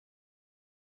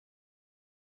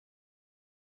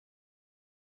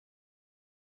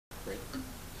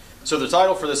So the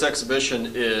title for this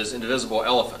exhibition is Indivisible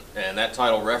Elephant, and that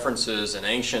title references an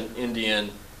ancient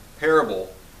Indian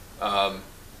parable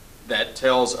that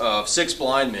tells of 6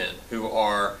 blind men who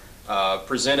are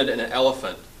presented an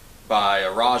elephant by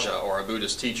a Raja or a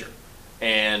Buddhist teacher.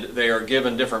 And they are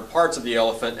given different parts of the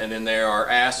elephant, and then they are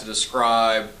asked to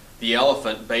describe the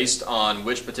elephant based on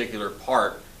which particular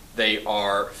part they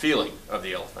are feeling of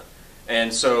the elephant.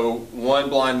 And so one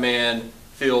blind man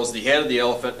feels the head of the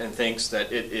elephant and thinks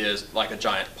that it is like a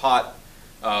giant pot.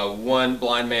 One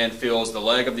blind man feels the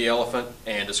leg of the elephant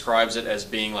and describes it as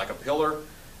being like a pillar.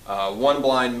 One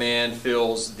blind man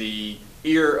feels the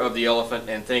ear of the elephant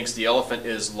and thinks the elephant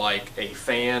is like a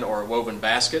fan or a woven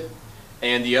basket.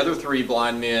 And the other 3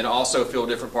 blind men also feel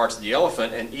different parts of the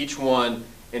elephant, and each one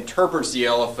interprets the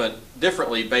elephant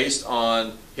differently based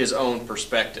on his own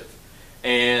perspective.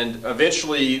 And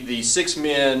eventually the 6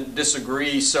 men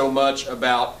disagree so much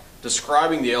about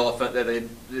describing the elephant that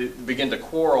they begin to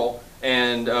quarrel,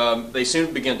 and they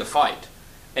soon begin to fight.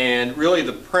 And really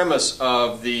the premise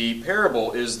of the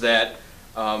parable is that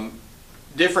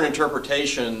different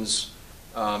interpretations,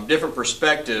 different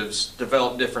perspectives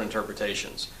develop different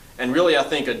interpretations. And really I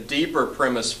think a deeper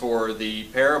premise for the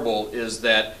parable is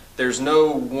that there's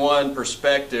no one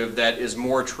perspective that is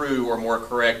more true or more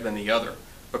correct than the other,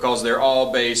 because they're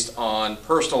all based on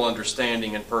personal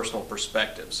understanding and personal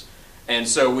perspectives. And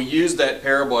so we use that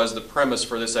parable as the premise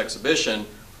for this exhibition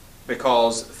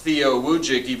because Theo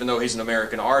Wujcik, even though he's an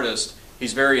American artist,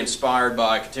 he's very inspired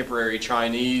by contemporary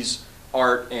Chinese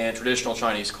art and traditional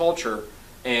Chinese culture.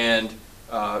 And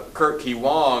Kirk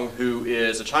Wang, who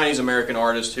is a Chinese-American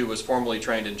artist who was formerly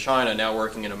trained in China, now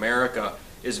working in America,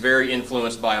 is very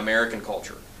influenced by American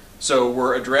culture. So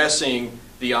we're addressing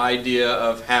the idea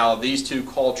of how these 2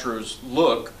 cultures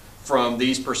look from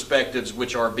these perspectives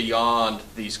which are beyond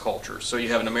these cultures. So you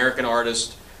have an American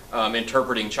artist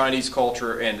interpreting Chinese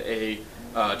culture and a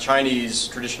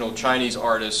traditional Chinese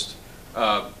artist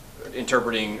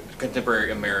interpreting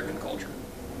contemporary American culture.